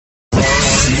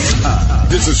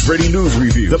This is Ready News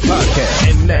Review, the podcast.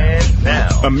 And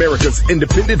now, America's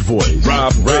independent voice,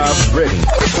 Rob Ready.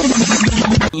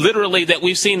 Literally, that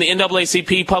we've seen the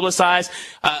NAACP publicize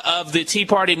of the Tea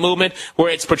Party movement,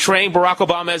 where it's portraying Barack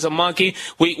Obama as a monkey.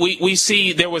 We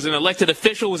see there was an elected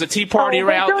official who was a Tea Party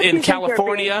route in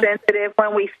California. Being sensitive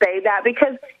when we say that,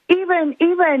 because even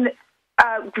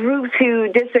groups who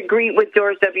disagree with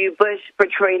George W. Bush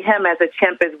portrayed him as a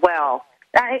chimp as well.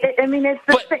 I mean, it's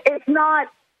not.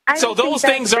 So those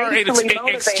things are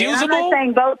excusable? I'm not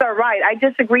saying both are right. I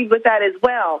disagreed with that as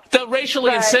well. The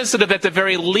racially insensitive at the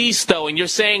very least, though, and you're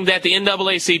saying that the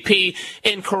NAACP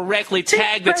incorrectly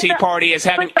tagged the Tea Party as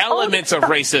having elements of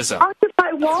racism.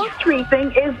 Occupy Wall Street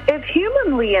thing is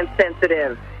humanly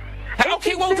insensitive.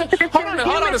 Okay, well,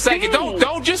 hold on a second.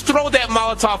 Don't just throw that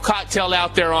Molotov cocktail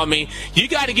out there on me. You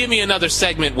got to give me another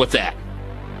segment with that.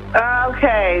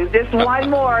 Okay, just one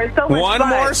more. So much fun.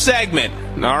 More segment,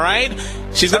 all right?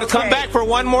 She's going to come back for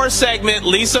one more segment.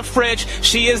 Lisa Fritsch,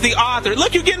 she is the author.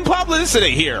 Look, you're getting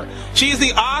publicity here. She is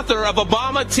the author of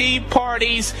Obama, Tea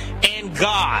Parties, and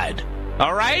God.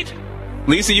 All right?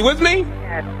 Lisa, you with me?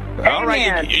 Yes. All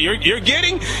right, you're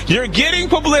getting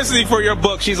publicity for your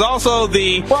book. She's also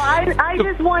the... Well, I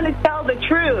just want to tell the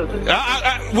truth.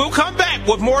 We'll come back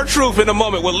with more truth in a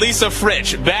moment with Lisa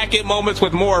Fritsch. Back in moments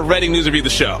with more Ready News Review, the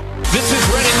show. This is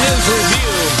Ready News Review.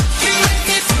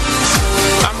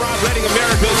 I'm Rob Redding,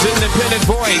 America's independent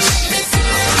voice.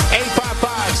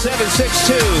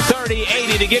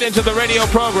 855-762-3080 to get into the radio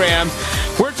program.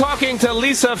 We're talking to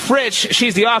Lisa Fritsch.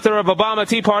 She's the author of Obama,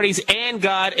 Tea Parties, and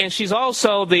God, and she's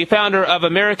also the founder of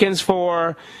Americans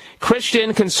for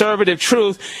Christian Conservative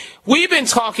Truth. We've been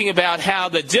talking about how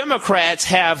the Democrats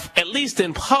have, at least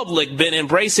in public, been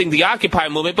embracing the Occupy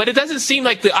movement, but it doesn't seem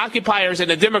like the occupiers and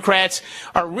the Democrats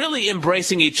are really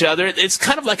embracing each other. It's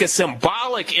kind of like a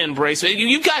symbolic embrace.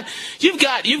 You've got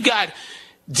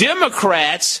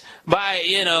Democrats, by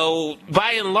in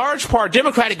large part,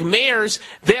 Democratic mayors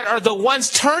that are the ones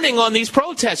turning on these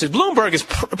protesters. Bloomberg is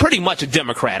pretty much a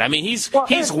Democrat. I mean, he's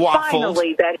waffled.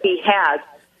 Finally, that he has.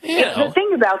 The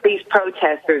thing about these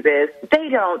protesters is they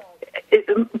don't.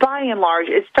 By and large,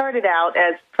 it started out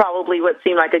as probably what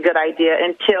seemed like a good idea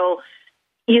until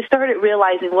you started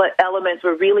realizing what elements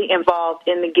were really involved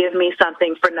in the give me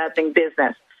something for nothing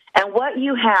business. And what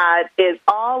you had is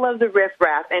all of the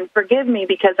riffraff, and forgive me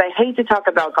because I hate to talk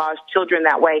about God's children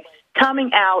that way,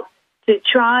 coming out to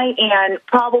try and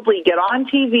probably get on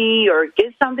TV or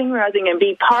get something rising and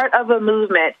be part of a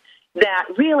movement that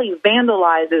really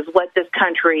vandalizes what this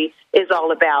country is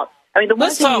all about. I mean, the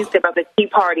one thing you said about the Tea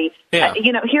Party,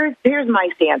 here's my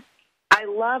stance. I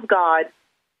love God.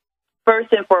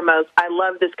 First and foremost, I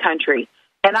love this country.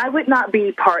 And I would not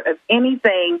be part of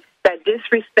anything that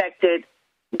disrespected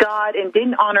God and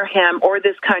didn't honor him or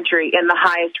this country in the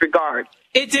highest regard.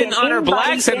 It didn't honor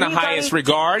blacks in the highest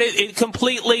regard. It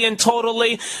completely and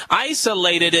totally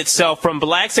isolated itself from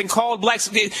blacks and called blacks.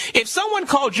 If someone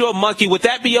called you a monkey, would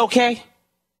that be okay?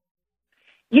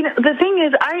 You know, the thing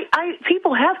is,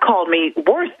 people have called me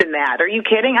worse than that. Are you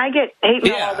kidding? I get hate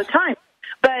mail all the time.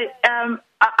 But I'm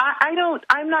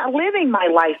not living my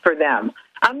life for them.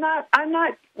 I'm not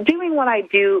doing what I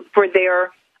do for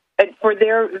their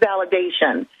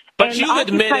validation. But you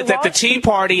admitted that the Tea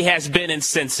Party has been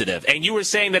insensitive, and you were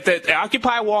saying that the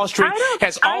Occupy Wall Street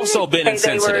has also been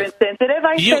insensitive. They were insensitive.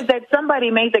 I said that somebody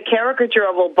made the caricature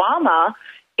of Obama,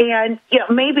 and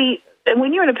maybe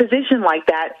when you're in a position like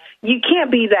that, you can't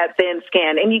be that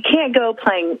thin-skinned, and you can't go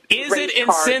playing. Is it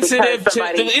insensitive to?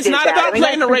 It's not about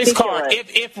playing the race card.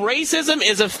 If racism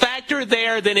is a factor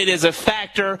there, then it is a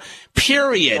factor.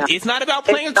 Period. Yeah. It's not about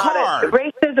playing a card.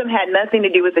 Racism had nothing to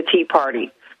do with the Tea Party.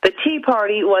 The Tea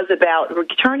Party was about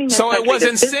returning. So it was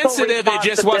insensitive. It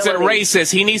just wasn't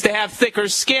racist. He needs to have thicker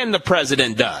skin. The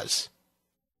president does.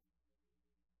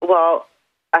 Well,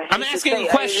 I'm asking a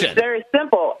question. It's very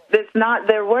simple. It's not.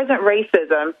 There wasn't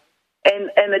racism,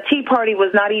 and the Tea Party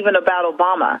was not even about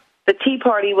Obama. The Tea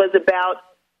Party was about,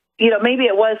 maybe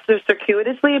it was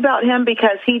circuitously about him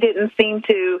because he didn't seem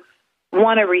to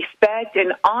want to respect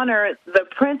and honor the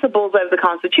principles of the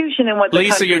Constitution and what the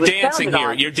country was founded on. Lisa, you're dancing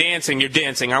here. You're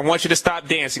dancing. I want you to stop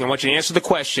dancing. I want you to answer the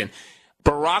question.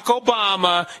 Barack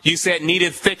Obama, you said,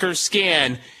 needed thicker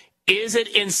skin. Is it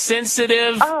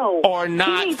insensitive or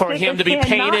not for him to be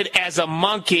painted as a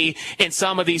monkey in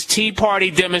some of these Tea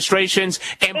Party demonstrations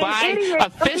and by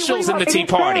officials in the Tea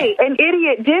Party? An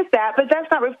idiot did that, but that's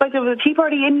not reflective of the Tea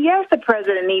Party. And yes, the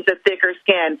president needs a thicker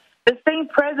skin. The same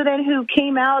president who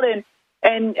came out and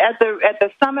and at the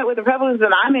summit with the Republicans,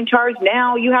 and I'm in charge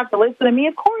now. You have to listen to me.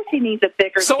 Of course, he needs a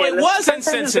thicker skin. So it was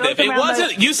insensitive. It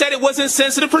wasn't. You said it was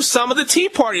insensitive for some of the Tea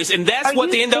Parties, and that's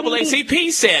what the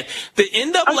NAACP said. The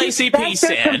NAACP said.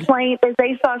 Their complaint is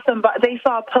they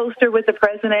saw a poster with the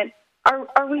president.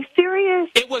 Are we serious?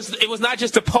 It was not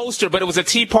just a poster, but it was a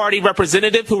Tea Party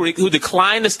representative who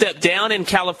declined to step down in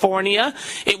California.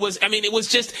 It was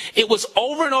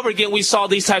over and over again. We saw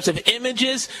these types of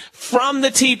images from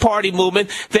the Tea Party movement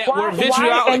that were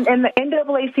vitriolic. And the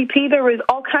NAACP, there was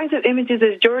all kinds of images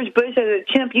of George Bush as a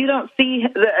chimp. You don't see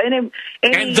any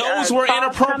and those were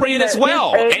inappropriate as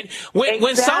well. And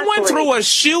when someone threw a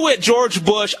shoe at George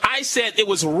Bush, I said it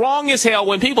was wrong as hell.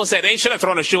 When people said they should have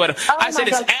thrown a shoe at him, I said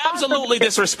it's absolutely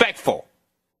disrespectful.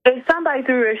 If somebody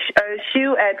threw a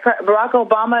shoe at Barack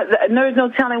Obama, there's no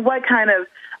telling what kind of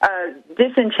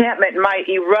disenchantment might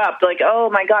erupt. Like, oh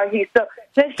my God, he's so.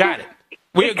 Got it.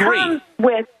 We agree.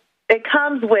 It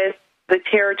comes with the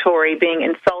territory being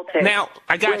insulted. Now,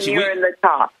 I got when you. You're in the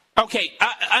top. Okay,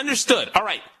 understood. All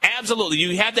right, absolutely.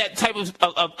 You have that type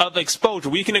of exposure.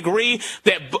 We can agree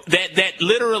that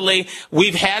literally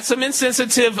we've had some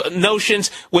insensitive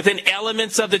notions within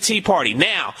elements of the Tea Party.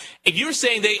 Now, if you're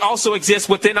saying they also exist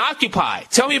within Occupy,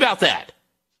 tell me about that.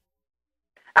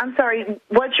 I'm sorry,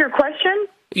 what's your question?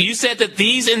 You said that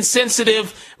these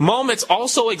insensitive moments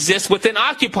also exist within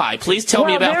Occupy. Please tell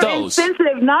me about those. They're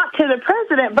insensitive not to the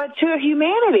president, but to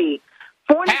humanity.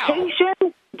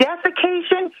 Fornication,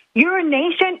 defecation,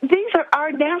 urination, these are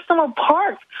our national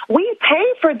parks. We pay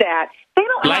for that. They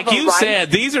don't like have a you right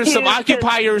said, these are some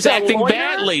occupiers acting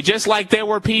badly, just like there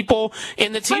were people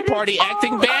in the Tea Party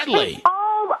acting badly. It's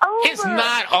all over. It's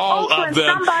not all of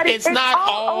them. It's not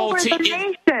all.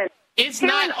 It's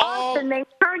not all. And they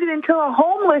turned it into a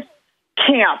homeless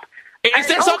camp. Is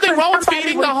there something wrong with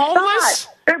feeding the homeless?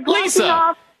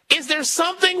 Lisa, is there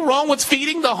something wrong with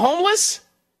feeding the homeless?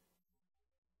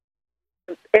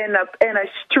 In a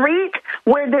street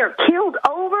where they're killed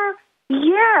over?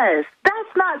 Yes.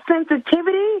 That's not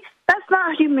sensitivity. That's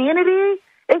not humanity.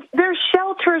 There's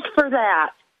shelters for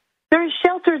that. There's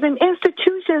shelters and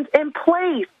institutions in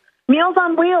place. Meals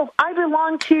on Wheels. I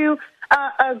belong to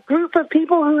a group of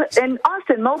people who in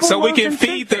Austin, mobile. So we can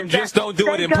feed them, just don't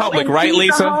do it in public, right,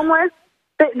 Lisa?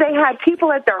 They had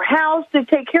people at their house to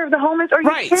take care of the homeless. Are you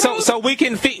right? kidding?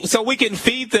 So we can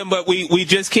feed them, but we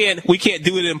just can't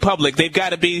do it in public. They've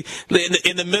got to be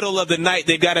in the middle of the night.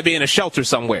 They've got to be in a shelter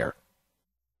somewhere.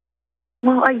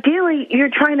 Well, ideally,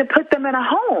 you're trying to put them in a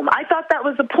home. I thought that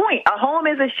was the point. A home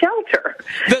is a shelter.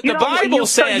 The Bible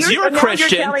says you're a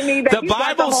Christian. You're telling me that the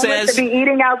Bible says to be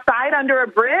eating outside under a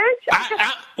bridge.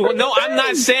 Well, no, I'm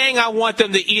not saying I want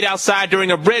them to eat outside during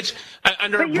a bridge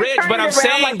under a bridge, but I'm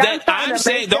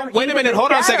saying don't wait a minute.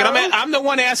 Hold on a second. I'm the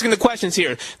one asking the questions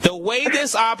here. The way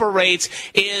this operates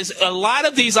is a lot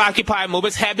of these Occupy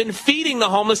movements have been feeding the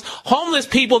homeless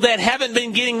people that haven't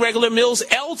been getting regular meals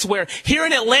elsewhere. Here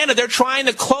in Atlanta, they're trying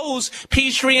to close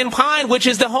Peachtree and Pine, which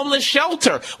is the homeless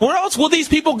shelter. Where else will these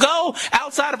people go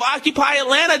outside of Occupy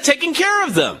Atlanta taking care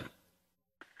of them?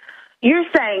 You're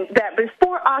saying that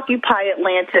before Occupy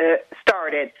Atlanta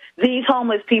started, these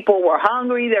homeless people were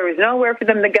hungry. There was nowhere for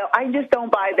them to go. I just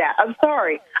don't buy that. I'm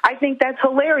sorry. I think that's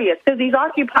hilarious because these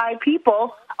Occupy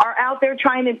people are out there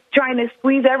trying to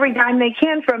squeeze every dime they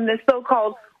can from the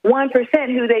so-called 1%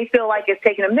 who they feel like is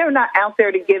taking them. They're not out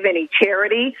there to give any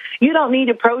charity. You don't need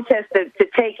to protest to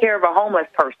take care of a homeless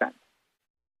person.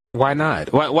 Why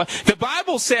not? Why? The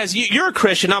Bible says, you're a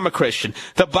Christian, I'm a Christian.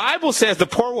 The Bible says the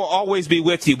poor will always be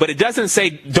with you, but it doesn't say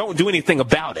don't do anything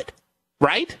about it,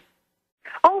 right?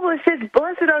 Oh, well, it says,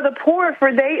 blessed are the poor,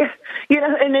 for they,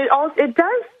 and it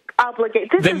does obligate.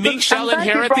 The meek shall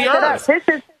inherit the earth.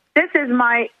 This is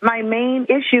my main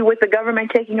issue with the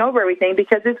government taking over everything,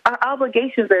 because it's our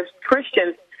obligations as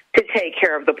Christians to take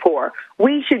care of the poor.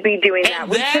 We should be doing that.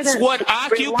 And that's what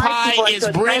Occupy is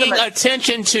bringing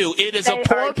attention to. It is a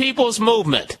poor people's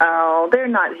movement. Oh, they're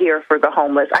not here for the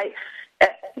homeless.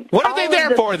 What are they there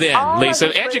for then,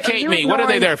 Lisa? Educate me. What are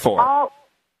they there for?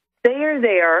 They are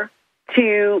there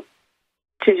to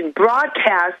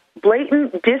broadcast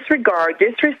blatant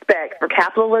disrespect for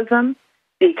capitalism,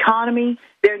 the economy.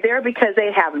 They're there because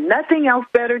they have nothing else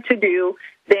better to do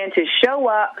than to show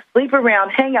up, sleep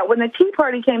around, hang out. When the Tea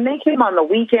Party came, they came on the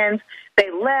weekends.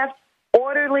 They left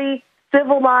orderly,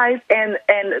 civilized, and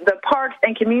the parks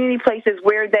and community places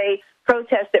where they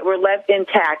protested were left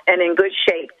intact and in good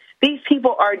shape. These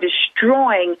people are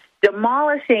destroying,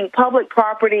 demolishing public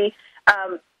property,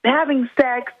 having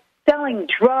sex, selling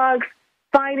drugs,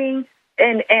 fighting,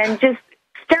 and just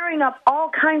stirring up all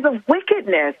kinds of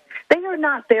wickedness. They are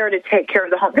not there to take care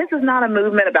of the homeless. This is not a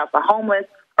movement about the homeless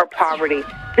or poverty.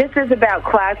 This is about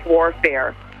class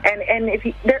warfare. And if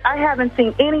I haven't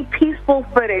seen any peaceful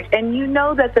footage, and you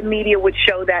know that the media would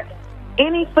show that.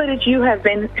 Any footage you have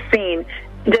been seen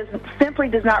simply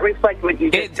does not reflect what you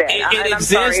just said. It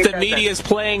exists. The media is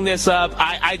playing this up.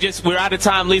 We're out of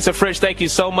time. Lisa Fritsch, thank you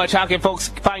so much. How can folks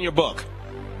find your book?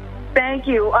 Thank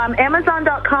you.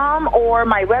 Amazon.com or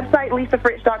my website,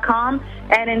 lisafritsch.com,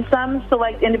 and in some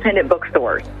select independent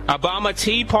bookstores. Obama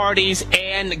Tea Parties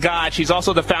and God. She's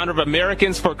also the founder of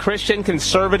Americans for Christian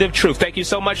Conservative Truth. Thank you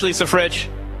so much, Lisa Fritsch.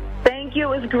 Thank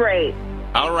you. It was great.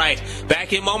 All right.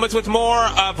 Back in moments with more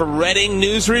of Reading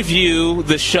News Review,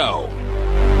 the show.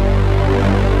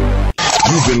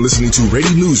 You've been listening to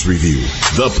Reading News Review,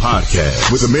 the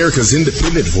podcast with America's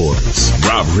independent voice.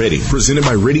 Rob Reading, presented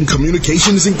by Reading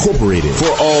Communications Incorporated. For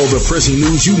all the pressing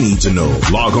news you need to know,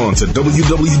 log on to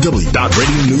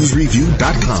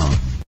www.readingnewsreview.com.